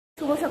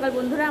শুভ সকাল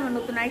বন্ধুরা, আমার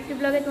নতুন আরেকটি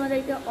ব্লগে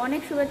তোমাদেরকে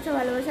অনেক শুভেচ্ছা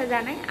ভালোবাসা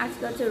জানাই।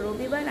 আজকে হচ্ছে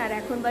রবিবার আর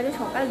এখন বাজে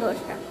সকাল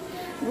 10টা।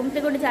 ঘুম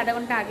থেকে উঠেছি আধা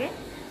ঘন্টা আগে,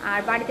 আর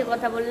বাড়িতে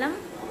কথা বললাম।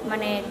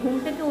 মানে ঘুম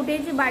থেকে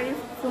উঠেছি বাড়ির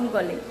ফোন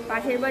কলে।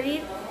 পাশের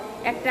বাড়ির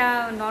একটা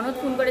ননদ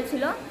ফোন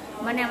করেছিল,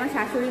 মানে আমার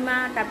শাশুড়ি মা,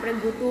 তারপরে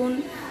গুতুন,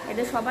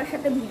 এদের সবার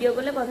সাথে ভিডিও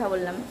কলে কথা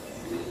বললাম।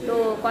 তো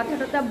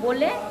কথা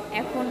বলে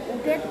এখন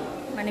উঠে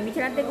মানে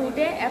বিছানা থেকে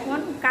উঠে এখন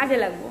কাজে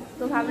লাগবো।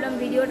 তো ভাবলাম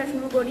ভিডিওটা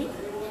শুরু করি।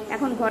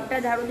 এখন ঘরটা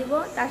ঝাড়ু দিব,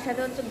 তার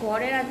সাথে হচ্ছে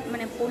ঘরের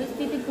মানে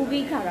পরিস্থিতি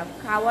খুবই খারাপ।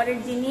 খাবারের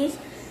জিনিস,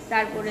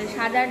 তারপরে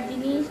সাজার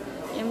জিনিস,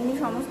 এমনি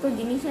সমস্ত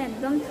জিনিসে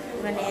একদম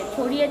মানে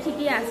ছড়িয়ে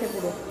ছিটিয়ে আছে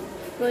পুরো।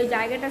 তো এই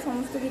জায়গাটা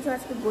সমস্ত কিছু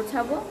আজকে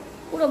গোছাবো,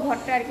 পুরো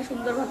ঘরটা আর কি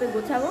সুন্দরভাবে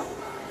গোছাবো।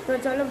 তো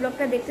চলো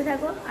ব্লগটা দেখতে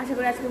থাকো, আশা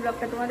করি আজকে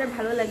ব্লগটা তোমাদের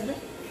ভালো লাগবে।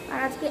 আর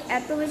আজকে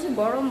এত বেশি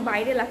গরম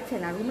বাইরে লাগছে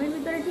না, রুমের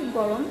ভিতরে ঠিক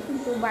গরম,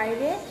 কিন্তু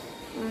বাইরে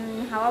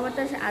হাওয়া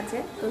বাতাস আছে,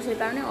 তো সেই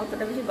কারণে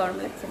অতটা বেশি গরম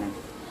লাগছে না।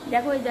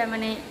 দেখো এই যে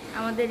মানে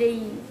আমাদের এই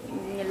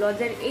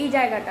লজের এই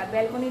জায়গাটা,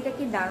 ব্যালকনিটা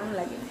কি দারুণ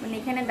লাগে। মানে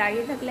এখানে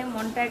দাঁড়িয়ে থাকলে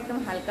মনটা একদম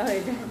হালকা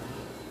হয়ে যায়।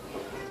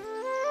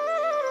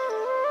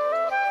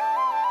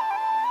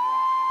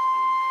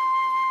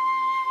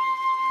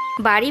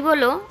 বাড়ি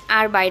বলো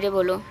আর বাইরে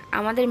বলো,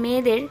 আমাদের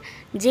মেয়েদের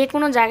যে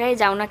কোনো জায়গায়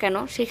যাও না কেন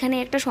সেখানে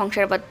একটা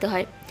সংসার পাততে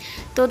হয়।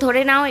 তো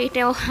ধরে নাও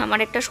এটাও আমার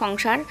একটা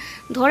সংসার,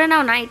 ধরে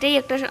নাও না এটা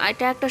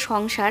একটা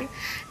সংসার,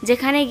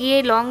 যেখানে গিয়ে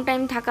লং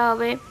টাইম থাকা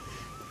হবে।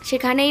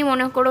 সেখানেই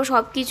মনে করো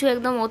সব কিছু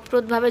একদম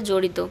ওতপ্রোতভাবে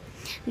জড়িত।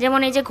 যেমন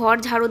এই যে ঘর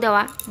ঝাড়ু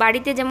দেওয়া,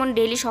 বাড়িতে যেমন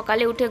ডেলি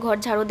সকালে উঠে ঘর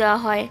ঝাড়ু দেওয়া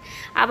হয়,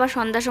 আবার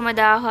সন্ধ্যার সময়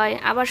দেওয়া হয়,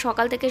 আবার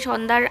সকাল থেকে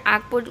সন্ধ্যার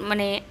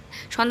মানে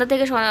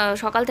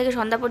সকাল থেকে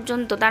সন্ধ্যা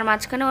পর্যন্ত তার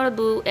মাঝখানে ওরা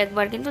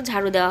একবার কিন্তু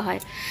ঝাড়ু দেওয়া হয়।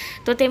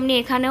 তো তেমনি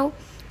এখানেও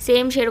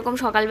সেরকম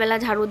সকালবেলা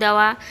ঝাড়ু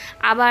দেওয়া,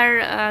 আবার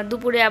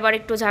দুপুরে আবার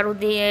একটু ঝাড়ু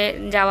দিয়ে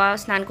যাওয়া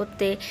স্নান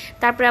করতে,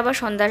 তারপরে আবার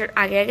সন্ধ্যার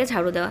আগে আগে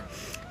ঝাড়ু দেওয়া।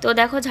 তো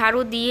দেখো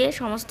ঝাড়ু দিয়ে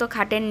সমস্ত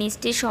খাটের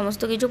নিচটির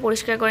সমস্ত কিছু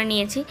পরিষ্কার করে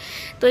নিয়েছি।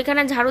 তো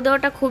এখানে ঝাড়ু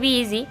দেওয়াটা খুবই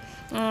ইজি,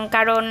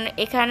 কারণ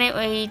এখানে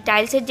ওই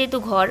টাইলসের যেহেতু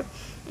ঘর,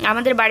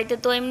 আমাদের বাড়িতে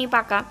তো এমনি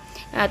পাকা,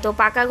 তো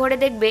পাকা ঘরে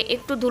দেখবে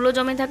একটু ধুলো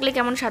জমে থাকলে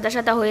কেমন সাদা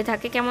সাদা হয়ে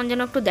থাকে, কেমন যেন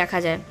একটু দেখা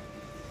যায়।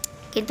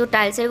 কিন্তু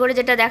টাইলসের ঘরে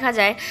যেটা দেখা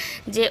যায়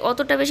যে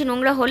অতটা বেশি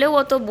নোংরা হলেও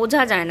অত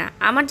বোঝা যায় না,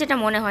 আমার যেটা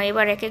মনে হয়।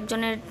 এবার এক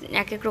একজনের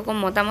এক এক রকম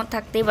মতামত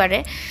থাকতেই পারে,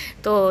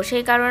 তো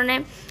সেই কারণে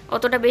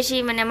অতটা বেশি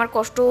মানে আমার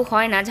কষ্টও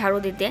হয় না ঝাড়ু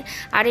দিতে।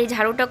 আর এই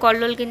ঝাড়ুটা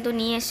কল্লোল কিন্তু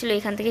নিয়ে এসেছিলো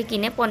এখান থেকে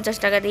কিনে 50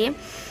 টাকা দিয়ে,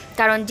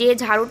 কারণ যে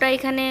ঝাড়ুটা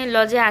এখানে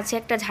লজে আছে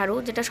একটা ঝাড়ু,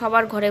 যেটা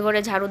সবার ঘরে ঘরে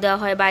ঝাড়ু দেওয়া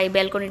হয় বা এই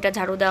ব্যালকনিটা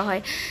ঝাড়ু দেওয়া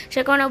হয়,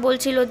 সে কারণে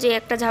বলছিল যে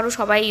একটা ঝাড়ু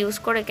সবাই ইউজ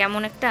করে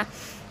কেমন একটা,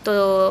 তো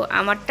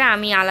আমারটা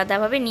আমি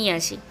আলাদাভাবে নিয়ে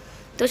আসি।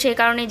 তো সেই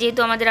কারণে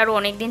যেহেতু আমাদের আরও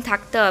অনেক দিন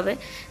থাকতে হবে,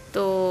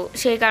 তো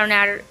সেই কারণে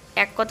আর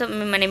এক কথা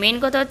মানে মেন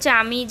কথা হচ্ছে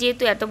আমি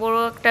যেহেতু এত বড়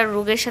একটা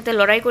রোগের সাথে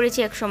লড়াই করেছি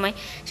এক সময়,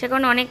 সে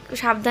কারণে অনেক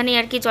সাবধানে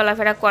আর কি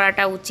চলাফেরা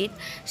করাটা উচিত,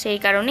 সেই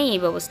কারণেই এই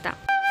ব্যবস্থা।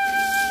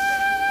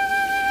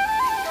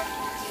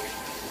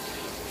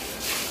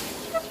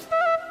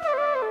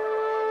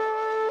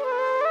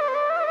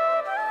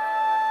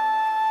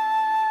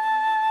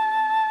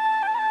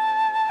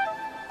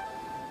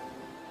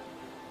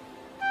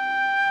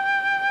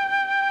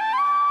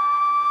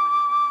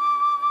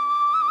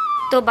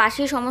 তো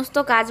বাসি সমস্ত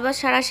কাজবাজ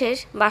সারা শেষ,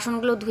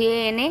 বাসনগুলো ধুয়ে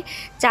এনে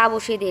চা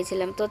বসিয়ে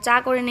দিয়েছিলাম, তো চা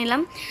করে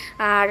নিলাম।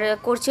 আর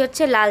করছি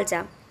হচ্ছে লাল চা।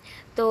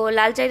 তো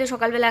লাল চাই তো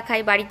সকালবেলা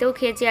খাই, বাড়িতেও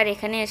খেয়েছি আর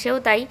এখানে এসেও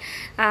তাই।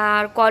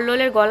 আর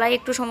কল্লোলের গলায়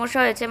একটু সমস্যা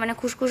হয়েছে, মানে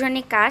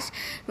খুসখুসানি কাশ,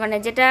 মানে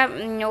যেটা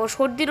ওর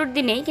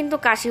সর্দি নেই কিন্তু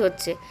কাশি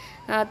হচ্ছে।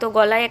 তো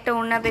গলায় একটা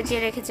ওড়না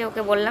পেঁচিয়ে রেখেছে,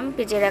 ওকে বললাম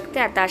পেঁচিয়ে রাখতে,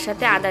 আর তার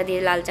সাথে আদা দিয়ে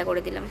লাল চা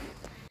করে দিলাম।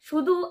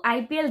 শুধু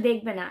আইপিএল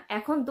দেখবে না,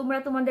 এখন তোমরা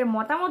তোমাদের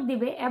মতামত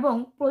দিবে এবং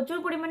প্রচুর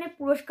পরিমাণে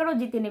পুরস্কারও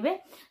জিতে নেবে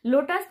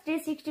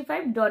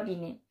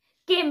lotus365.in-এ।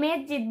 কে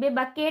ম্যাচ জিতবে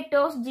বা কে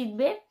টস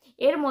জিতবে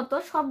এর মতো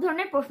সব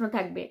ধরনের প্রশ্ন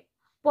থাকবে।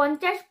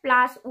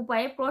 50+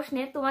 উপায়ে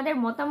প্রশ্নে তোমাদের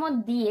মতামত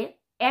দিয়ে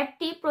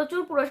অ্যাপটি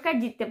প্রচুর পুরস্কার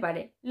জিততে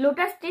পারে।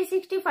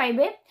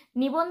 lotus365-এ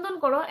নিবন্ধন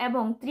করো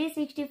এবং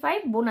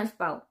 365 বোনাস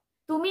পাও।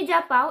 তুমি যা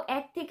পাও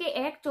 1 থেকে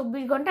 1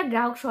 24 ঘন্টা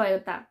গ্রাহক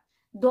সহায়তা,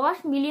 10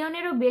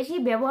 মিলিয়নেরও বেশি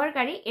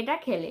ব্যবহারকারী এটা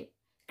খেলে।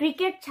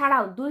 ক্রিকেট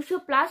ছাড়াও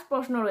 200+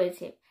 প্রশ্ন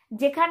রয়েছে,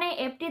 যেখানে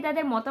অ্যাপটি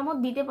তাদের মতামত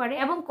দিতে পারে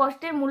এবং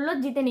কষ্টের মূল্য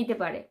জিতে নিতে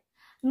পারে।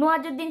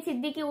 নওয়াজুদ্দিন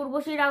সিদ্দিকী,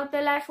 উর্বশী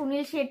রাউতেলা,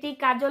 সুনীল শেট্টি,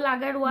 কাজল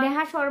আগারওয়াল,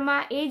 নেহা শর্মা,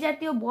 এই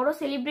জাতীয় বড়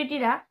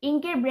সেলিব্রিটিরা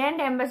ইঙ্কের ব্র্যান্ড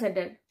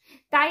অ্যাম্বাসেডর।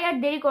 তাই আর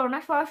দেরি করো না,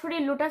 সরাসরি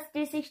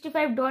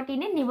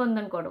lotus365.in-এ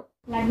নিবন্ধন করো।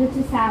 লাগবে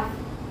হচ্ছে সাফ,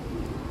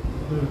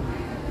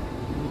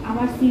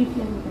 আবার সিট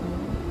লাগবে,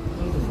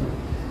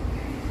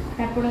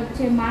 তারপর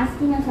হচ্ছে মাছ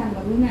কি মাছ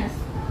আনবা? রুই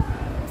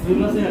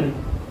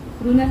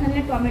মাছ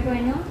আনলে টমেটো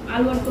এনো,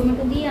 আলু আর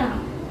টমেটো দিয়া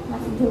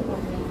মাছের ঝোল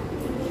করবে।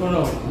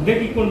 শোনো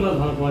দেখি কোন মাছ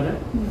ভালো পাওয়া যায়।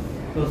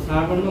 তো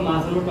সারা করবো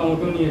মাছ আলু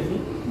টমেটো নিয়েছি,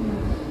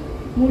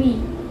 মুড়ি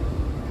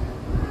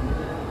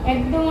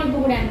একদম অল্প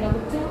করে আনবা,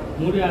 বুঝছো?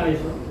 মুড়ি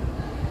 250,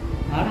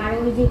 আর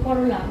ওই যে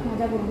করলা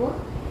ভাজা করবো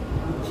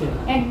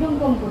একদম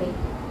কম করে,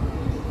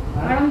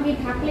 কারণ কি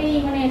থাকলেই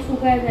মানে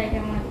শুকায় যায়,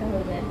 কেমন একটা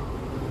হয়ে যায়।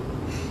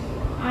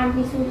 আর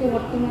কিছুতে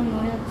বর্তমান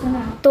মনে হচ্ছে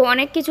না। তো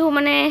অনেক কিছু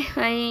মানে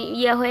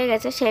ইয়ে হয়ে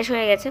গেছে, শেষ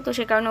হয়ে গেছে, তো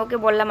সে কারণে ওকে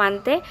বললাম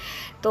আনতে।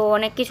 তো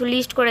অনেক কিছু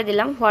লিস্ট করে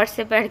দিলাম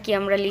হোয়াটসঅ্যাপে আর কি,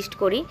 আমরা লিস্ট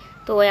করি।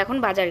 তো ও এখন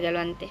বাজার গেল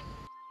আনতে।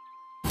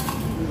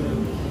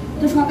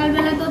 তো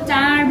সকালবেলা তো চা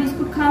আর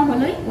বিস্কুট খাওয়া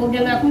হলোই, ও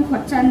গেল এখন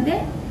খরচা আনতে,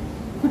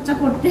 খরচা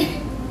করতে।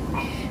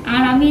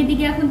 আর আমি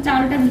এদিকে এখন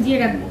চালটা ভিজিয়ে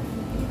রাখবো,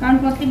 কারণ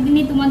প্রত্যেক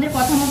দিনই তোমাদের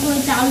কথা মতো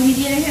ওই চাল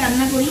ভিজিয়ে রেখে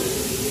রান্না করি।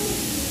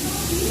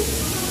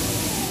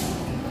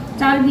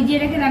 চাল ভিজিয়ে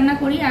রেখে রান্না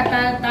করি আর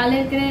তাহলে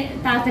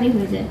তাড়াতাড়ি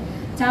হয়ে যায়।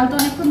 চাল তো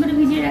অনেকক্ষণ ধরে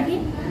ভিজিয়ে রাখি,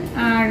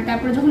 আর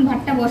তারপরে যখন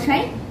ভাতটা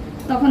বসাই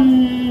তখন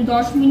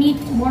 10 মিনিট,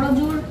 বড়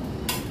জোর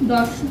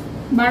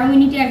 10-12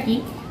 মিনিটে আর কি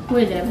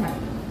হয়ে যায় ভাত।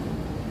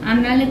 আর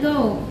নাহলে তো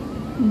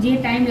যে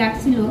টাইম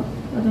লাগছিল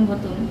প্রথম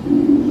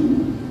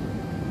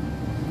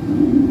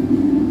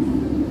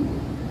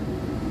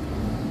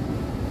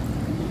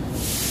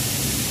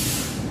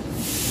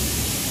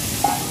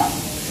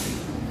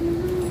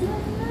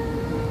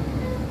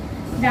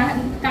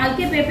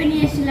কালকে পেঁপে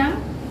নিয়ে এসেছিলাম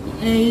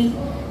এই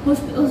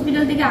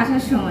হসপিটাল থেকে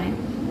আসার সময়।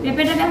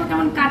 পেঁপেটা দেখো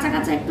কেমন কাঁচা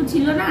কাঁচা একটু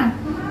ছিল না,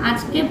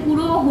 আজকে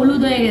পুরো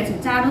হলুদ হয়ে গেছে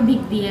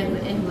চারোদিক দিয়ে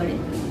একবারে।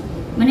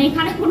 মানে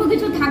এখানে কোনো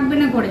কিছু থাকবে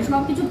না, করে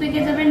সব কিছু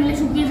পেকে যাবে, নাহলে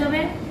শুকিয়ে যাবে।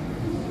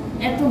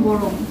 এত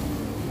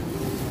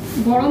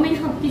গরমে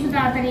সব কিছু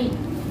তাড়াতাড়ি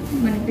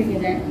মানে পেকে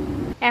যায়।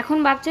 এখন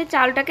ভাবছি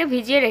চালটাকে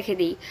ভিজিয়ে রেখে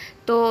দিই।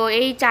 তো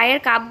এই চায়ের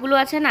কাপগুলো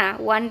আছে না,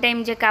 ওয়ান টাইম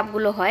যে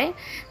কাপগুলো হয়,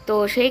 তো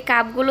সেই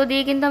কাপগুলো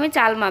দিয়ে কিন্তু আমি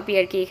চাল মাপি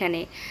আর কি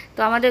এখানে। তো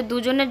আমাদের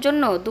দুজনের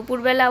জন্য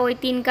দুপুরবেলা ওই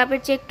 3 কাপের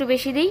চেয়ে একটু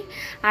বেশি দিই,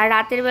 আর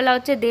রাতের বেলা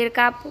হচ্ছে 1.5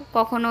 কাপ,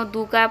 কখনো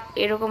 2 কাপ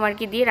এরকম আর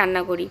কি দিয়ে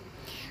রান্না করি।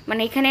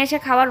 মানে এখানে এসে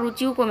খাওয়ার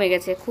রুচিও কমে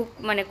গেছে,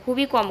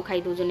 খুবই কম খাই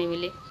দুজনে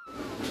মিলে।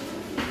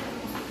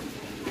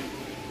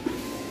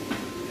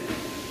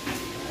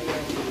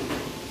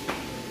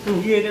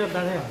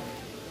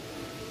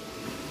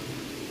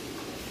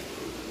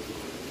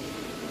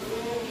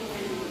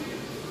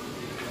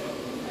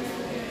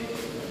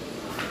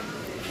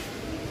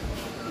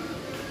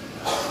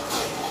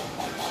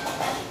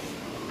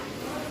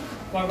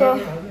 তো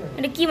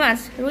এটা কি মাছ?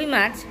 রুই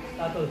মাছ,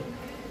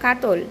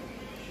 কাতল,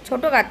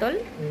 ছোট কাতল।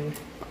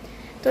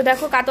 তো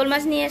দেখো কাতল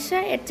মাছ নিয়ে এসে,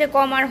 এর চেয়ে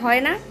কম আর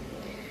হয় না।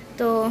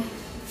 তো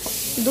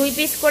 2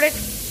 পিস করে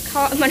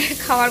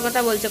খাওয়ার কথা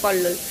বলছে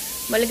কল্লোল,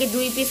 বলে কি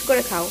 2 পিস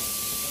করে খাও।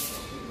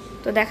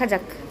 তো দেখা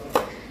যাক,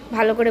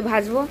 ভালো করে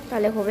ভাজবো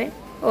তাহলে হবে।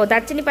 ও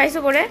দারচিনি পাইছো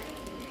পরে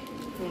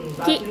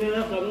কি?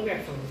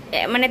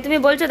 মানে তুমি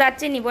বলছো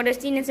দারচিনি পরে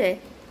চিনেছে?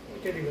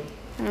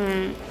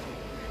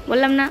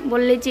 বললাম না,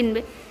 বললেই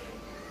চিনবে।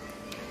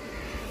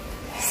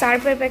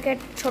 সার্ফের প্যাকেট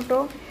ছোট,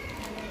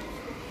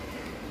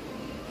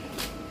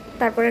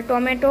 তারপরে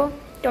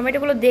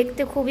টমেটোগুলো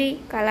দেখতে খুবই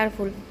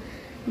কালারফুল,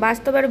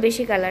 বাস্তবে আরও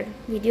বেশি কালার,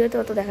 ভিডিওতে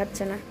অত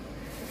দেখাচ্ছে না।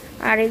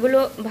 আর এগুলো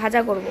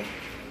ভাজা করব,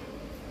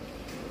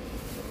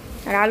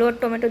 আর আলু আর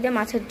টমেটো দিয়ে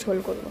মাছের ঝোল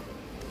করব।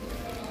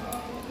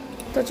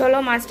 তো চলো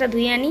মাছটা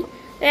ধুয়ে আনি।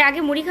 এই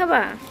আগে মুড়ি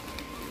খাবা?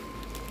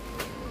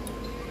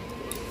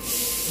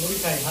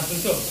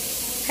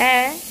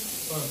 হ্যাঁ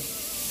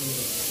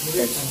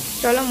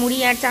চলো মুড়ি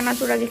আর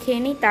চানাচুর আগে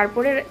খেয়ে নিই,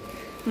 তারপরে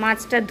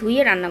মাছটা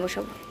ধুয়ে রান্না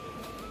বসাবো।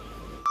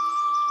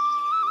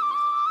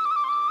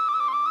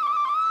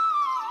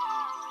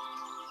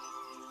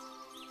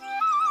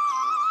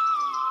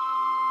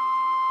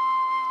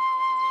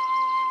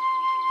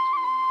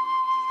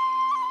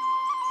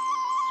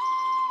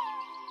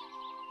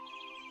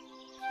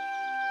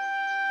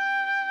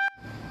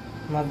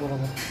 মাছ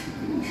বরাবর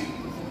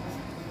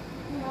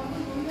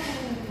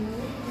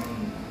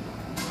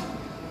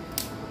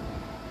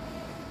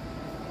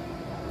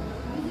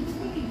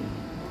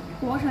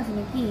কষ আছে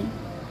নাকি?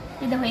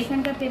 এই দেখো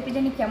এখানকার পেঁপে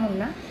জানি কেমন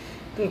না,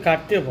 তুমি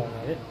কাটতে পারো না,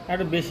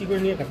 আরো বেশি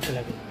করে নিয়ে কাটতে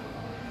লাগে।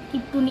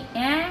 একটু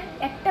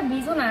একটা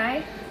বীজও নাই।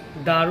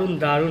 দারুণ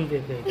দারুণ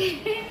পেঁপে,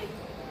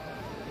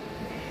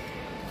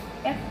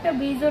 একটা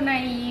বীজও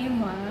নাই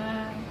মা।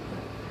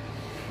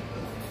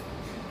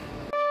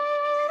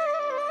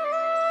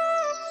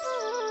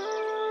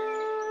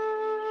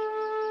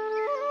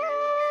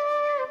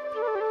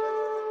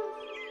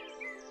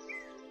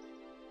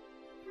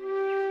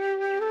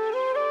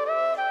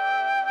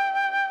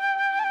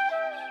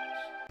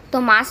 তো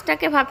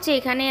মাছটাকে ভাবছি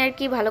এখানে আর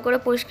কি ভালো করে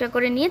পরিষ্কার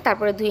করে নিয়ে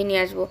তারপরে ধুয়ে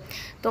নিয়ে আসবো।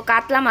 তো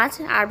কাতলা মাছ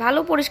আর ভালো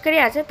পরিষ্কারই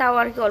আছে, তাও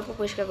আর কি অল্প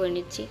পরিষ্কার করে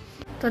নিচ্ছি।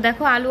 তো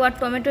দেখো আলু আর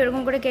টমেটো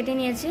এরকম করে কেটে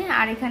নিয়েছি,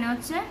 আর এখানে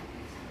হচ্ছে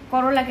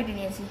করলা কেটে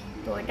নিয়েছি।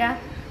 তো এটা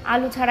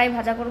আলু ছাড়াই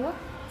ভাজা করব।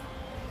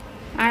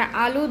 আর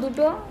আলু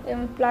দুটো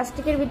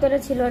প্লাস্টিকের ভিতরে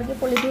ছিল আর কি,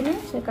 পলিথিনে,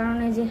 সে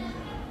কারণে যে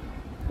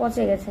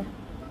পচে গেছে,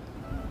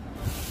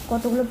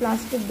 কতগুলো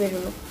প্লাস্টিক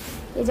বেরোলো।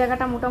 এই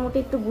জায়গাটা মোটামুটি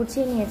একটু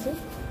গুছিয়ে নিয়েছি।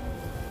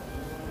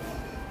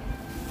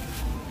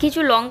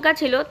 কিছু লঙ্কা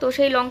ছিল, তো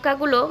সেই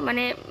লঙ্কাগুলো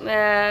মানে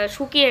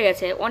শুকিয়ে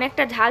গেছে,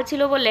 অনেকটা ঝাল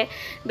ছিল বলে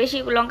বেশি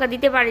লঙ্কা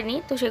দিতে পারিনি,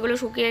 তো সেগুলো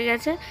শুকিয়ে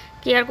গেছে।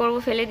 কি আর করবো,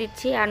 ফেলে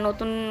দিচ্ছি। আর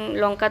নতুন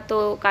লঙ্কা তো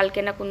কালকে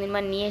না কোন দিন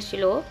নিয়ে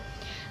এসেছিলো,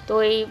 তো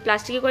এই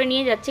প্লাস্টিকে করে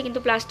নিয়ে যাচ্ছি, কিন্তু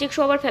প্লাস্টিক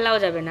সব আবার ফেলাও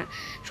যাবে না।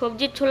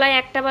 সবজির ছোলায়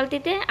একটা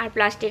বালতিতে আর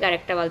প্লাস্টিক আর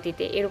একটা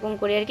বালতিতে, এরকম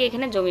করে আর কি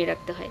এখানে জমিয়ে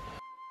রাখতে হয়।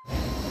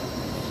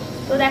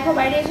 তো তো দেখো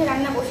বাইরে এসে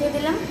রান্না বসিয়ে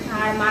দিলাম,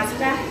 আর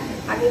মাছটা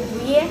আগে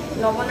ধুয়ে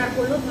লবণ আর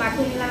হলুদ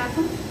মাখিয়ে নিলাম।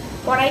 এখন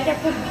কড়াইটা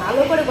খুব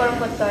ভালো করে গরম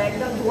করতে হয়,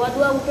 একদম ধোয়া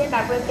ধোয়া উঠে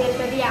তারপরে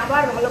তেলটা দিয়ে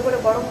আবার ভালো করে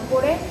গরম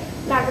করে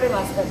তারপরে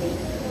মাছটা দিই,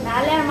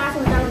 নাহলে আর মাছ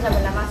উল্টানো যাবে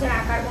না, মাছের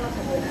আকার কোনো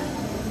থাকবে না,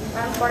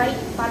 কারণ কড়াই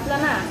পাতলা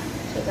না,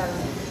 সে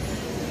কারণে।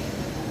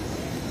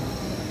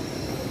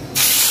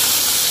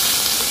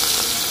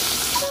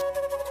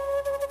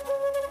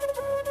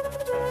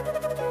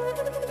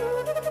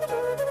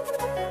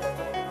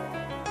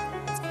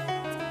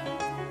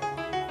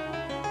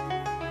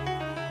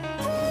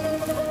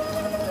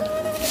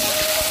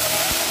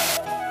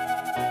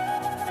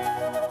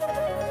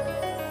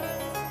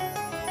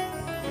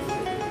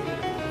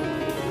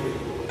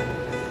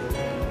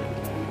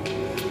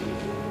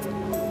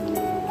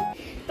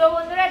 তো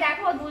বন্ধুরা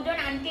দেখো, দুজন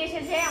আন্টি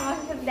এসেছে আমার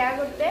সাথে দেখা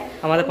করতে,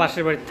 আমাদের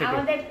পাশের বাড়ি থেকে,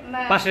 আমাদের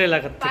পাশের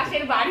এলাকা থেকে,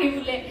 পাশের বাড়ি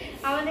বলে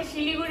আমাদের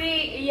শিলিগুড়ি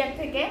ইয়ার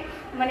থেকে,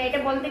 মানে এটা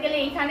বলতে গেলে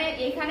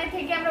এখানে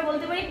থেকে আমরা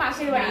বলতে পারি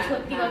পাশের বাড়ি,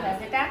 সত্যি কথা।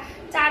 সেটা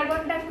 4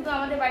 ঘন্টা শুধু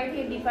আমাদের বাড়ি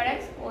থেকে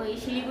ডিফারেন্স, ওই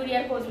শিলিগুড়ি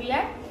আর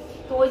কোচবিহার।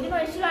 তো ওই দিনও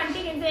এসেছিল আন্টি,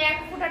 কিন্তু 1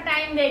 ফোঁটা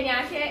টাইম দেয়নি,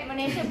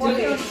 মানে এসে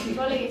বসে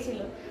চলে গেছিল।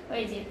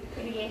 ওই যে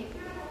এদিকে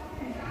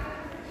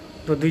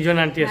তো দুইজন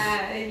আন্টি এসেছে।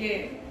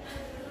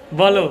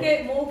 বলো,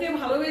 মৌকে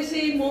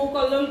ভালোবেসেই, মৌ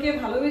কল্লোলকে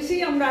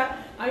ভালোবেসেই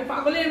আমি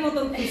পাগলের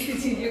মতন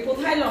খুঁজতেছি যে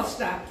কোথায়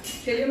লসটা,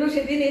 সেই জন্য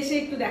সেদিন এসে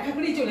একটু দেখা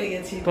করেই চলে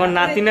গেছি। তোমার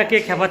নাতি না কে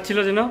খেপাচ্ছিল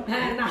যেন?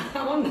 হ্যাঁ, না,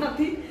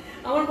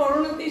 আমার বড়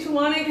নাতি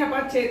সুমানে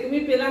খেপাচ্ছে, তুমি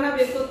পেলা না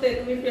বের করতে,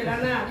 তুমি পেলা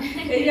না।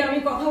 এই যে আমি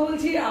কথা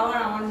বলছি, আবার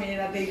আমার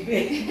মেয়েরা দেখবে।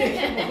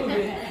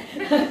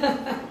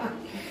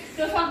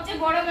 তো সবচেয়ে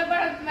বড়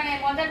ব্যাপার, মানে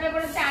মজার ব্যাপার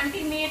হচ্ছে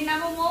আন্টির মেয়ের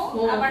নামও মৌ,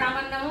 আবার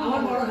আমার নামও মৌ।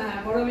 আমার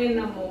বড় মেয়ের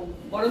নাম মৌ,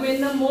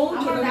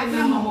 ছোট মেয়ের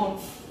নাম মামন।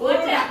 ওর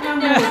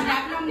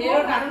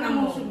ডাকনাম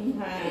মৌসুমী।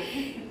 হ্যাঁ,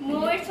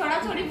 মৌয়ের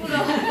ছড়াছড়ি পুরো।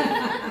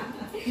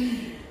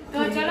 তো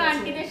চলো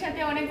আন্টিদের সাথে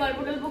অনেক গল্প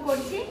টল্প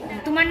করছি।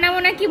 তোমার নামও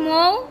নাকি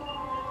মৌ?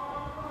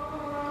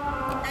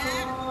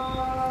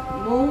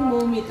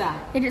 মৌমিতা।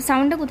 এটা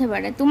সাউন্ডটা কোথায়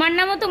বাড়ে? তোমার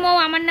নামও তো মৌ,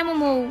 আমার নামও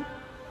মৌ।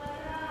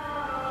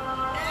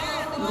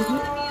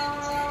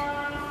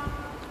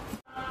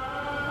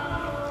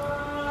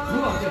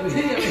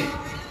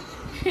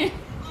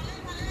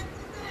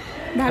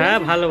 হ্যাঁ,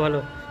 ভালো ভালো।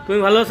 তুমি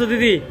ভালো আছো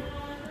দিদি?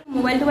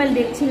 মোবাইল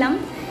দেখছিলাম,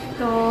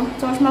 তো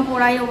চশমা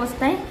পরাই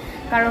অবস্থায়,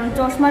 কারণ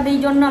চশমা এই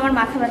জন্য আমার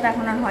মাথা ব্যথা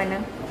এখন আর হয় না।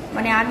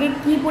 মানে আগে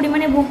কি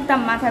পরিমাণে ভুগতাম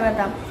মাথা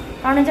ব্যথা,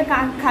 কারণ এই যে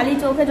খালি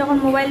চোখে যখন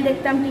মোবাইল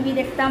দেখতাম, টিভি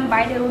দেখতাম,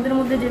 বাইরে রোদের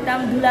মধ্যে যেতাম,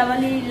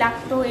 ধুলাবালি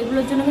লাগতো,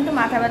 এগুলোর জন্য কিন্তু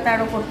মাথা ব্যথা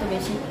আরও করতো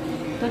বেশি।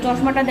 তো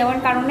চশমাটা দেওয়ার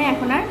কারণে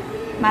এখন আর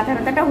মাথা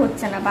ব্যথাটা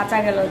হচ্ছে না, বাঁচা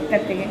গেল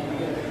এটার থেকে।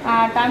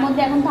 আর তার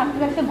মধ্যে এখন থাকতে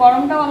থাকতে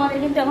গরমটাও আমাদের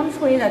কিন্তু এখন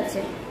সয়ে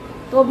যাচ্ছে।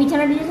 তো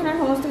বিছানা টিছানা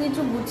সমস্ত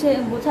কিছু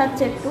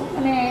গোছাচ্ছে একটু,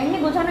 মানে এমনি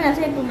গোছানো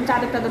আছে, একটু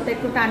চাদর টাদরটা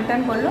একটু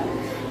টান করলো,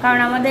 কারণ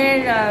আমাদের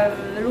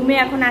রুমে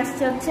এখন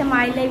আসছে হচ্ছে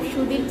মাই লাইফ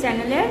সুদীপ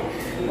চ্যানেলের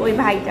ওই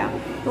ভাইটা।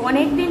 তো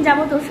অনেক দিন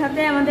যাবো তোর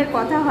সাথে আমাদের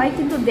কথা হয়,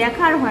 কিন্তু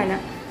দেখার হয় না।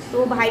 তো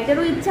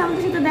ভাইটারও ইচ্ছা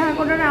আমাদের সাথে দেখা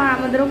করার, আর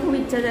আমাদেরও খুব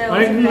ইচ্ছা যায়।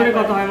 অনেকদিন ধরে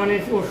কথা হয়, মানে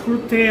ও শুরু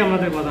থেকে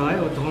আমাদের কথা হয়,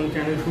 ও যখন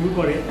চ্যানেল শুরু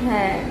করে,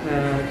 হ্যাঁ,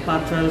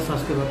 5-6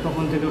 সাবস্ক্রাইবার,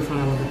 তখন থেকে ওর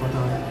সঙ্গে আমাদের কথা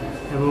হয়।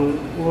 এবং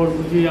ওর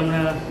বুঝি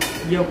আমরা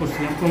ইয়েও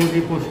করছিলাম,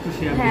 কমিউনিটি পোস্ট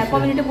শেয়ার, হ্যাঁ,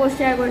 কমিউনিটি পোস্ট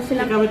শেয়ার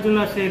করেছিলাম এর জন্য।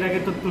 আসলে এর আগে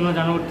তো তোমরা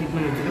জানো ওর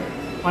ট্রিটমেন্ট হচ্ছিল,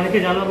 অনেকে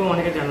জানো এবং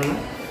অনেকে জানো না।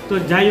 তো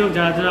যাই হোক,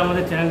 যারা যারা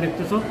আমাদের চ্যানেল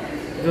দেখতেছো,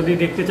 যদি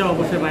দেখতে চাও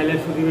অবশ্যই বাইলের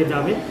সুদীপে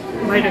যাবে,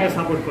 ভাইটাকে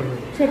সাপোর্ট করবে।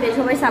 সেটাই,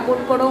 সবাই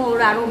সাপোর্ট করো, ওর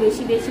আরও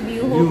বেশি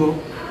ভিউ হোক।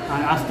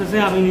 আর আসতেছে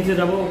আমি নিচে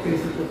যাবো ওকে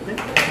রিসিভ করতে,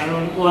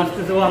 কারণ ও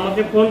আসতেছে। ও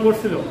আমাকে ফোন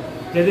করছিল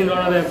যেদিন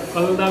রওনা দেয়,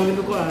 কলকাতা আমি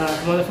কিন্তু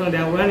তোমাদের সঙ্গে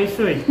দেখা করবো,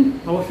 নিশ্চয়ই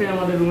অবশ্যই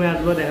আমাদের রুমে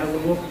আসবো, দেখা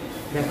করবো,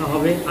 দেখা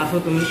হবে, আসো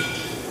তুমি।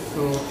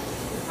 তো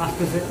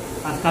আসতেছে,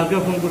 আজ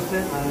কালকেও ফোন করছে,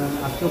 আর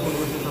আজকেও ফোন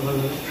করছে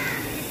সকালবেলা,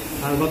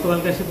 আর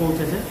গতকালকে এসে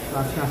পৌঁছেছে। তো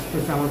আজকে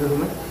আসতেছে আমাদের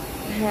রুমে,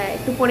 হ্যাঁ,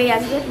 একটু পরেই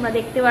আসবে, তোমরা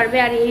দেখতে পারবে।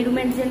 আর এই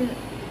রুমের যে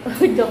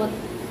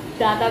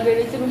দাদা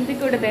বেরোচ্ছে রুম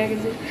থেকে, ওটা দেখা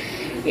গেছে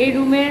এই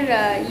রুমের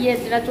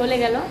যেটা চলে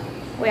গেল,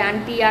 ওই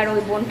আন্টি আর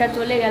ওই বোনটা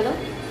চলে গেল।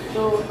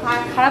 তো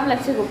খারাপ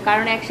লাগছে খুব,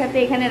 কারণ একসাথে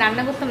এখানে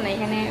রান্না করতাম না,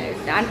 এখানে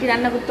আন্টি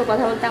রান্না করতো,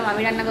 কথা বলতাম,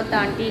 আমি রান্না করতাম,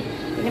 আন্টি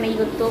এখানে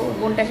করতো,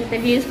 বোনটার সাথে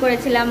রিলস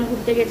করেছিলাম,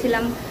 ঘুরতে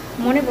গেছিলাম,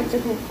 মনে পড়ছে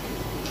খুব।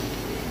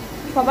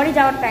 সবারই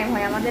যাওয়ার টাইম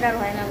হয়, আমাদের আর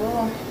হয় না গো।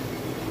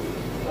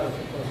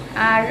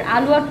 আর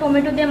আলু আর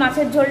টমেটো দিয়ে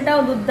মাছের ঝোলটাও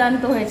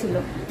দুর্দান্ত হয়েছিল,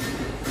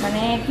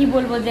 মানে কি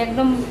বলবো, যে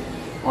একদম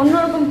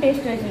অন্যরকম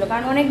টেস্ট হয়েছিল।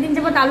 কারণ অনেকদিন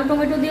যাবত আলু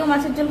টমেটো দিয়েও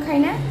মাছের ঝোল খাই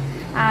না,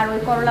 আর ওই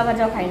করলা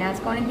ভাজাও খাই না।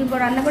 আজকে অনেকদিন পর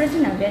রান্না করেছি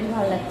না, বেশ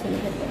ভালো লাগছিল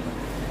খেতে।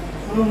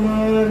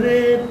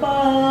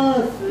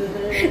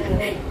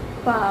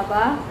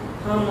 বাবা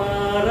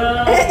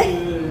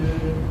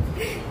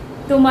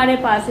তোমারে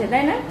পাশে,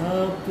 তাই না?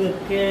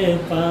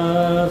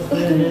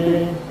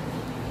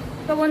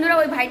 তো বন্ধুরা,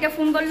 ওই ভাইটা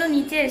ফোন করলো,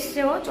 নিচে এসছে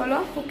ও, চলো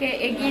ওকে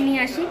এগিয়ে নিয়ে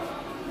আসি।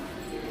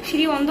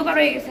 সিঁড়ি অন্ধকার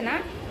হয়ে গেছে না,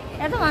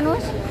 এত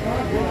মানুষ।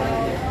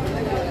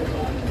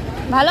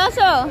 ভালো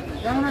আছো?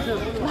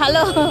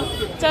 ভালো,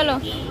 চলো।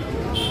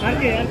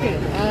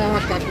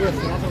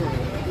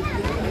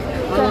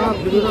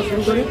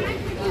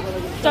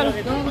 চলো।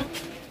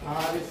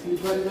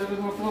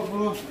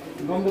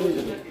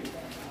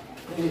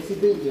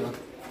 এসিতেই যাও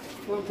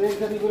ট্রেন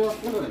জার্নি করে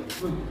আসতে পারে।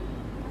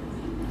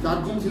 4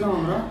 জন ছিলাম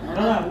আমরা।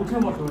 উঠে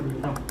বসো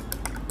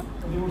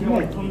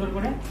সুন্দর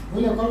করে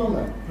বুঝলে কলম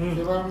না।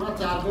 এবার আমরা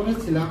 4 জনই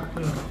ছিলাম।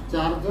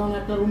 4 জন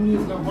একটা রুম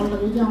নিয়েছিলাম। হলটা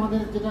ওই যে আমাদের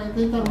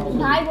যেটাতেই তার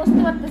ভাই বসতে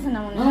পারতেছে না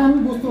মনে হয়। না আমি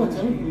বুঝতে পারছি,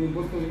 আমি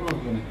বুঝতে পারছি কোনো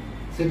অসুবিধা নেই।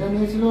 সেটা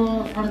নিয়েছিল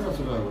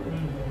 450 টাকা করে।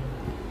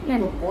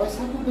 তো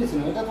পয়সা খুব বেশি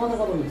না। এটা তোমাদের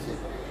কত নিচ্ছে?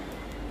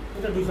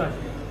 এটা 280।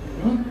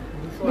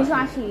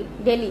 280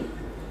 ডেলি।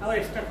 আবার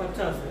এক্সট্রা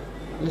খরচা আছে।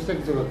 এক্সট্রা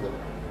কিছু করতে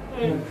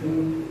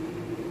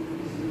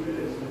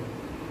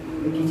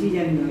কিছুই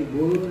জানি না।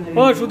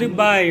 ও সুদীপ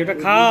ভাই ওটা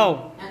খাও।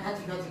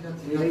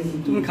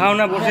 তুমি খাও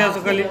না, বসে আছো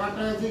খালি।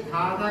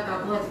 খাওয়া দাওয়া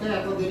কাকু আজকে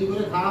এত দেরি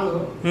করে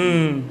খাওয়ালো।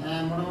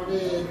 মোটামুটি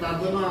তার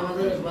জন্য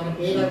আমাদের মানে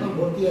পেট একদম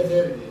ভর্তি আছে।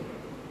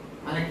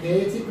 মানে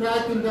খেয়েছি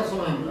প্রায় 3টার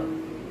সময় আমরা।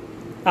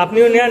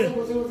 আপনিও নেন।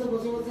 বসে বসে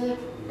বসে বসে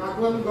কাকু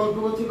আমি গল্প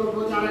করছি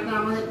আর একটা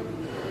আমাদের।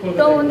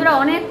 তো বন্ধুরা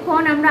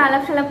অনেকক্ষণ আমরা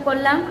আলাপ সালাপ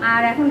করলাম।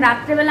 আর এখন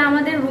রাত্রেবেলা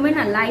আমাদের রুমে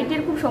না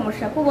লাইটের খুব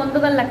সমস্যা, খুব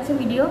অন্ধকার লাগছে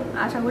ভিডিও,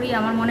 আশা করি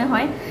আমার মনে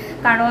হয়।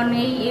 কারণ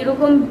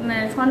এরকম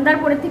সন্ধ্যার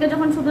পরের থেকে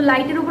যখন শুধু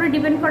লাইটের উপরে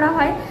ডিপেন্ড করা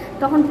হয়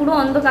তখন পুরো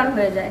অন্ধকার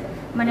হয়ে যায়,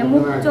 মানে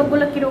মুখ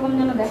চোখগুলো কীরকম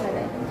যেন দেখা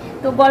যায়।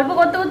 তো গল্প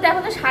করতে করতে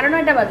এখন তো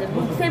 9:30 বাজে,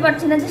 বুঝতেই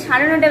পারছি না যে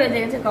 9:30 বেজে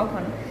গেছে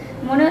কখন।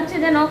 মনে হচ্ছে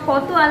যেন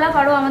কত আলাপ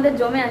আরও আমাদের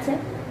জমে আছে।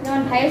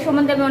 যেমন ভাইয়ের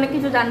সম্বন্ধে আমি অনেক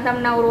কিছু জানতাম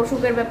না, ওর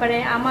অসুখের ব্যাপারে,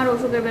 আমার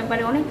অসুখের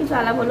ব্যাপারে অনেক কিছু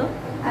আলাপ হলো।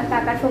 আর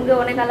কাকার সঙ্গে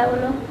অনেক আলাপ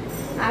হলো।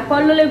 আর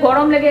কল্লোলের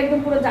গরম লেগে একদম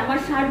পুরো জামার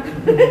শার্ট।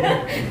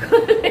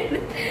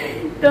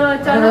 তো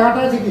চলো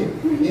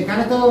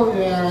এখানে তো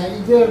এই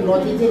যে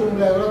লজের যে রুম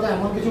এগুলো তো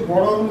এমন কিছু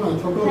বড় রুম নয়,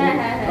 ছোট রুম।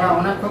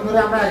 অনেকক্ষণ ধরে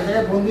আমরা এক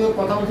জায়গায় বন্দি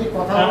কথা বলছি,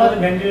 কথা বলার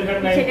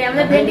সেটাই,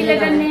 আমাদের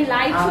ভেন্টিলেটর নেই,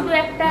 লাইট শুধু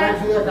একটা।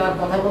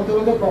 কথা বলতে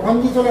বলতে কখন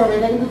কি চলে যাবে,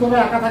 এটা কিন্তু তোমরা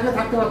একা থাকলে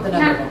থাকতে পারতে না।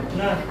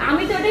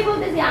 আমি তো ওটাই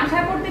বলতেছি,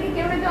 আসার পর থেকে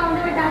কেউ না কেউ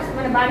আমাদের বাড়িতে আসছে,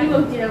 মানে বাড়ি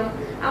বলছি দেখো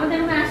আমাদের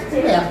রুমে আসছে।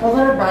 এক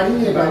কথার বাড়ি,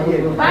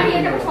 বাড়ি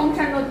এটা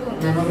সংসার নতুন।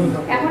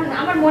 এখন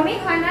আমার মনেই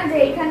হয় না যে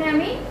এখানে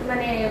আমি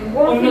মানে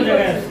বড় ফিল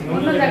করছি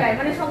অন্য জায়গায়,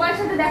 মানে সবার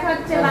সাথে দেখা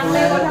হচ্ছে,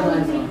 বাংলায় কথা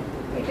বলছি,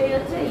 এটাই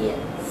হচ্ছে ইয়ে।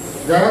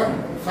 যারা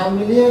সব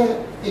মিলিয়ে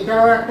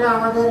এটাও একটা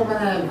আমাদের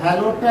মানে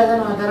ভ্যালোরটা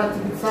যেন যারা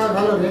চিকিৎসা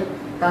ভ্যালোরে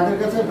তাদের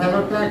কাছে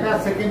ভ্যালোরটা একটা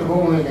সেকেন্ড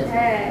হোম হয়ে গেছে।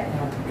 হ্যাঁ,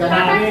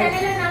 কাকার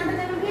চ্যানেলের নামটা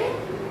জানো কি?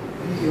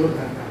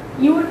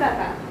 ইউর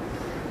কাকা।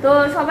 তো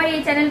সবাই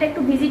এই চ্যানেলটা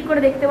একটু ভিজিট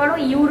করে দেখতে পারো।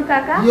 ইউর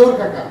কাকা, ইউর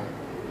কাকা,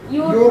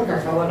 ইউর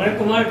কাকা মানে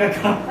তোমার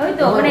কাকা। ওই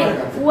তো মানে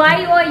Y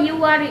O you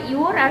R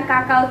your, আর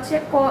কাকা হচ্ছে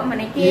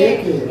মানে কে।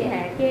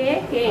 হ্যাঁ কে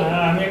কে।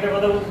 আমি একটা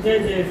কথা বলতে চাই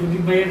যে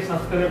সুদীপ ভাইয়ের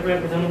সাবস্ক্রাইবার প্রায়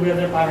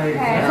 95,000 পার হয়ে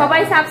গেছে। হ্যাঁ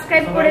সবাই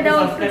সাবস্ক্রাইব করে দাও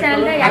একটু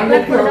চ্যানেলটা, 1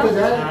 লাখ করে দাও।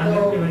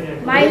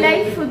 মাই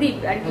লাইফ সুদীপ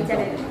আর কি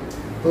চ্যানেল।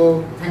 তো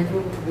থ্যাংক ইউ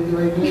দিদি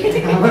ভাই,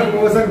 আমার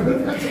প্রমোশন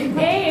করতে।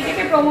 এই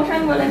এটাকে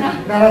প্রমোশন বলে না।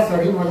 না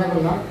সরি, মজা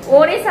করলাম।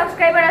 ওরই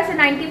সাবস্ক্রাইবার আছে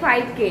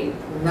 95k।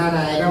 না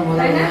এটা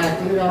মজা না।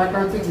 অ্যাকচুয়ালি ব্যাপারটা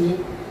হচ্ছে কি,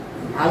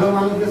 ভালো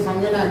মানুষদের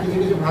সঙ্গে না কিছু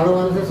কিছু ভালো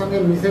মানুষের সঙ্গে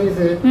মিশে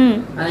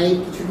এই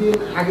কিছুদিন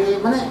আগে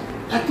মানে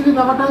অ্যাকচুয়ালি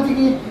ব্যাপারটা হচ্ছে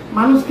কি,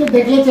 মানুষকে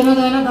দেখলে চেনা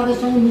যায় না, তাদের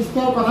সঙ্গে মিশতে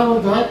হয়, কথা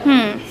বলতে হয়।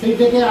 সেই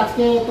থেকে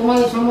আজকে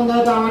তোমাদের সম্বন্ধে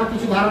হয়তো আমার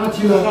কিছু ধারণা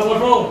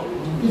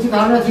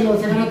ছিল,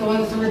 সেখানে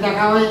তোমাদের সঙ্গে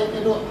দেখা হয়,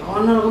 একটু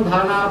অন্যরকম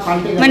ধারণা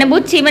পাল্টে গেল। মানে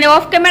বুঝছি, মানে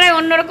অফ ক্যামেরায়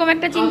অন্যরকম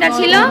একটা চিন্তা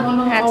ছিল।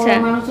 আচ্ছা,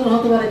 মানুষের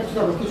হতে পারে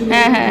কিছু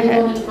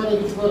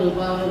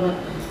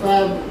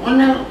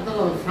অন্য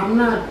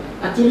সামনে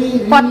অ্যাকচুয়ালি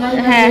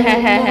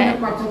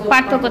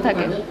পার্থক্য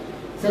থাকে।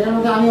 সেটার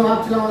মধ্যে আমি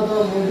ভাবছিলাম হয়তো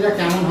মন্দিরা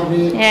কেমন হবে,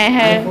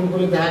 ফোন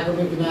করে দেখা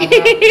করবে কিনা,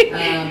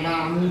 বা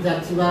আমি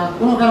যাচ্ছি বা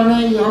কোনো কারণে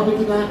ইয়ে হবে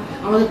কিনা,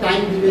 আমাদের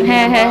টাইম দিবে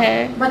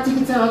বা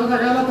চিকিৎসা হয়তো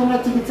দেখা গেল তোমরা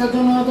চিকিৎসার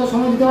জন্য হয়তো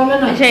সময় দিতে পারলে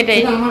না, সেটা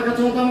আমার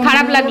কাছে হয়তো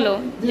খারাপ লাগলো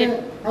যে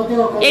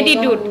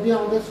অ্যাটিটিউড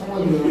আমাদের সময়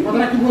দিবে।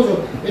 কথাটা কি বোঝো?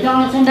 এটা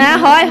অনেক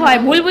সময় হয়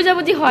ভুল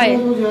বোঝাবুঝি হয়।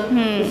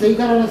 সেই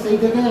কারণে সেই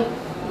থেকে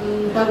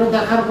তারপর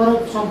দেখার পরে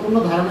সম্পূর্ণ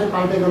ধারণায়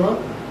পাল্টে গেল।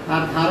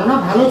 আর ধারণা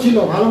ভালো ছিল,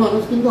 ভালো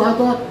মানুষ, কিন্তু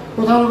হয়তো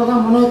কোথাও না কোথাও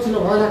মনে হচ্ছিল,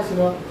 ভয় লাগছিল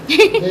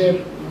যে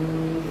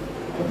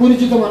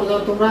পরিচিত মানুষ।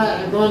 তোমরা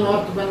একদম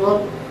নর্থ বেঙ্গল,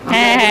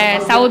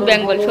 সাউথ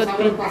বেঙ্গল,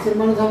 সত্যি পাশের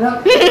মানুষ, আমরা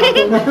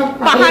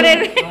পাহাড়ের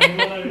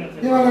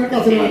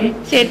কাছের মানুষ,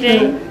 সেটাই।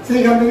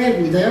 সেইখান থেকে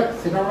যাই হোক,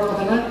 সেটা আমার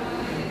কথা না।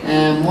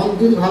 মন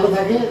যদি ভালো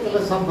থাকে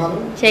তাহলে সব ভালো,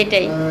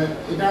 সেটাই।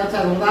 এটা হচ্ছে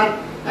আর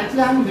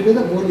অ্যাকচুয়ালি আমি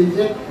ভিডিওতে বলি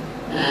যে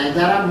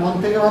যারা মন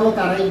থেকে ভালো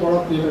তারাই বড়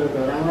ক্রিয়েটর হতে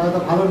পারে। আমরা হয়তো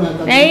ভালো নয়,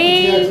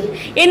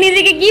 এ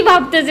নিজেকে কি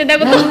ভাবতেছে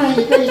দেখো তো।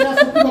 এটা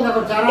সত্যি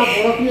কথা, যারা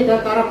বড় ক্রিয়েটর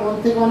তারা মন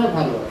থেকে অনেক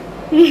ভালো হয়,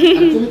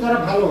 অ্যাকচুয়ালি তারা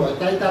ভালো হয়,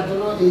 তাই তার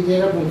জন্য এই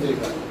জায়গায় পৌঁছে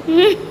যায়।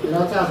 এটা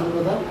হচ্ছে আসল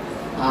কথা।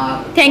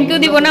 থ্যাংক ইউ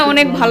দিব না,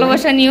 অনেক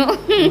ভালোবাসা নিও।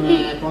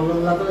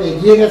 কল্লোলা তো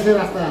এগিয়ে গেছে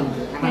রাস্তায়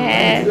আনতে,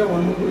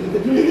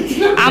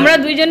 আমরা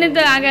দুইজনে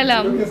তো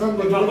আগেলাম।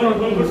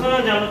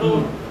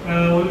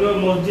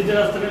 মসজিদের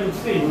রাস্তাটা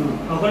ঢুকছি,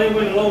 ওখানে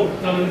বললো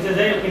চলো নিচে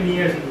যাই, ওকে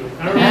নিয়ে আসি।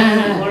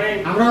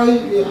 আমরা ওই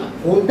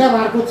ফোনটা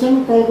বার করছি,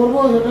 আমি কল করবো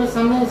ওটার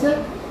সামনে এসে,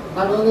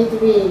 তারপরে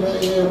তুমি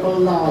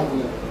কল্লোলা আওয়াজ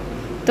দিও।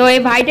 তো এই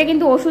ভাইটা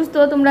কিন্তু অসুস্থ,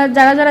 তোমরা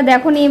যারা যারা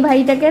দেখো নি এই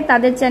ভাইটাকে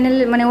তাদের চ্যানেল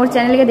মানে ওর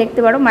চ্যানেলকে দেখতে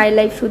পারো, মাই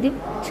লাইফ সুদীপ।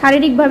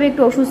 শারীরিকভাবে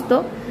একটু অসুস্থ,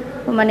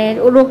 মানে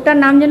ওর রোগটার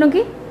নাম যেন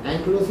কি,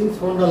 অ্যাঙ্কিলোসিং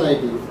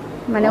স্পন্ডালাইটিস।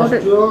 মানে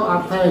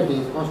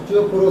অস্টিওআর্থ্রাইটিস,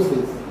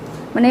 অস্টিওপোরোসিস,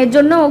 মানে এর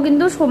জন্য ও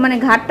কিন্তু মানে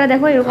ঘাটটা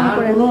দেখো এরকম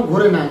করে কোনো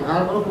ঘোরে না,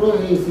 আর কোনো পুরো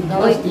এই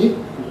সিদ্ধারাস্টি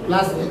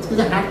প্লাস আজকে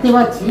যে হাঁটতে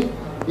পারছি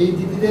এই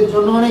দিদিদের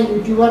জন্য, মানে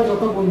ইউটিউবার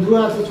যত বন্ধুরা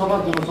আছে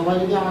সবার জন্য, সবাই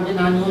যদি আমাকে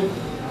না নিয়ে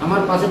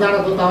আমার পাশে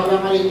দাঁড়াতো তাহলে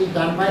আমার এই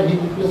ডান পায়ে হিপ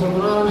রিপ্লেস হতো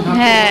না, আমি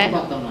হাঁটতে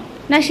পারতাম না।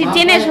 না সে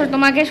চেনে,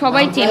 তোমাকে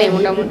সবাই চেনে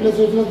মোটামুটি। রিপ্লেস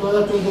হয়েছিল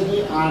 2014-তে,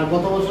 আর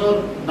গত বছর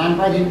ডান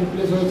পায়ে হিপ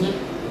রিপ্লেস হয়েছে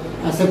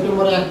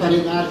সেপ্টেম্বরের 1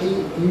 তারিখ। আর এই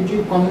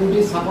ইউটিউব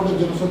কমিউনিটির সাপোর্টের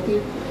জন্য সত্যি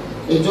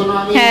এর জন্য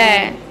আমি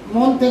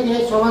মন থেকে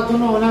সবার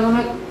জন্য অনেক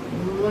অনেক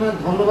মানে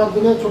ধন্যবাদ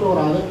দিলে ছোট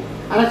করা হবে।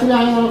 আর অ্যাকচুয়ালি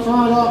আমি অনেক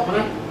সময়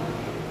অনেক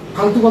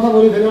ফালতু কথা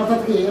বলে ফেলি,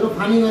 অর্থাৎ কি এরকম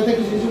ফানি হয়েছে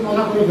কিছু কিছু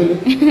মজা করে ফেলি,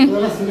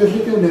 এগুলো সিরিয়াসলি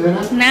কেউ নেবে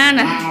না।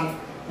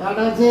 আর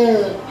এটা হচ্ছে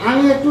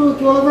আমি একটু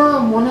কি বলবো,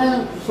 মনে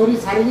শরীর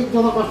শারীরিক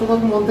যত কষ্ট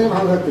থাকবে মন থেকে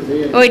ভালো থাকতে চাই,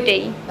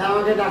 ওইটাই।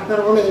 আমাকে ডাক্তার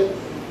বলে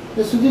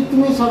যে সুদীপ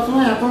তুমি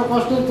সবসময় এত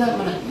কষ্ট,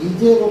 মানে এই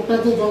যে রোগটা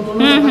যে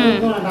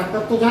যন্ত্রণা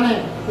ডাক্তার তো জানে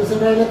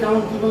পেশেন্টরা এলে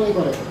কেমন কি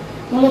করে,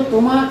 তাহলে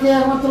তোমাকে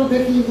একমাত্র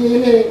দেখি যে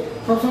এলে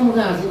সবসময়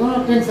মুখে হাসি, কোনো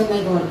টেনশন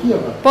নাই, তোমার কি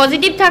হবে,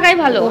 পজিটিভ থাকাই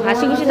ভালো,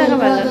 হাসি খুশি থাকা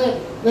ভালো।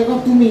 দেখো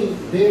তুমি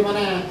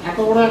মানে এত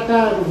বড় একটা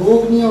রোগ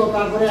নিয়েও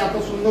তারপরে এত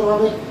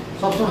সুন্দরভাবে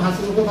সবসময়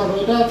হাসি মুখে থাকো,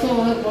 এটা হচ্ছে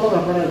অনেক বড়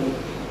ব্যাপার আর কি।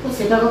 তো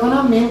সেটা কথা না,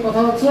 মেন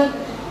কথা হচ্ছে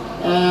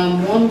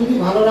মন যদি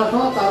ভালো রাখো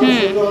তাহলে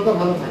শরীর হয়তো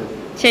ভালো থাকবে,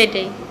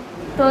 সেটাই।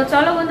 তো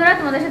চলো বন্ধুরা,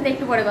 তোমাদের সাথে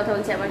একটু পরে কথা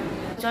বলছি আবার।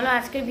 চলো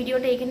আজকের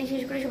ভিডিওটা এখানেই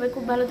শেষ করি, সবাই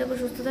খুব ভালো থেকো,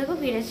 সুস্থ থাকো,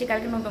 ফিরে এসেছি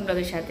কালকে নতুন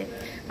ব্লগের সাথে।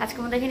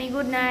 আজকের মতো এখানেই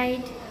গুড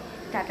নাইট,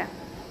 টাটা।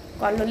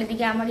 কল্লোলের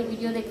দিকে আমার এই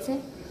ভিডিও দেখছে।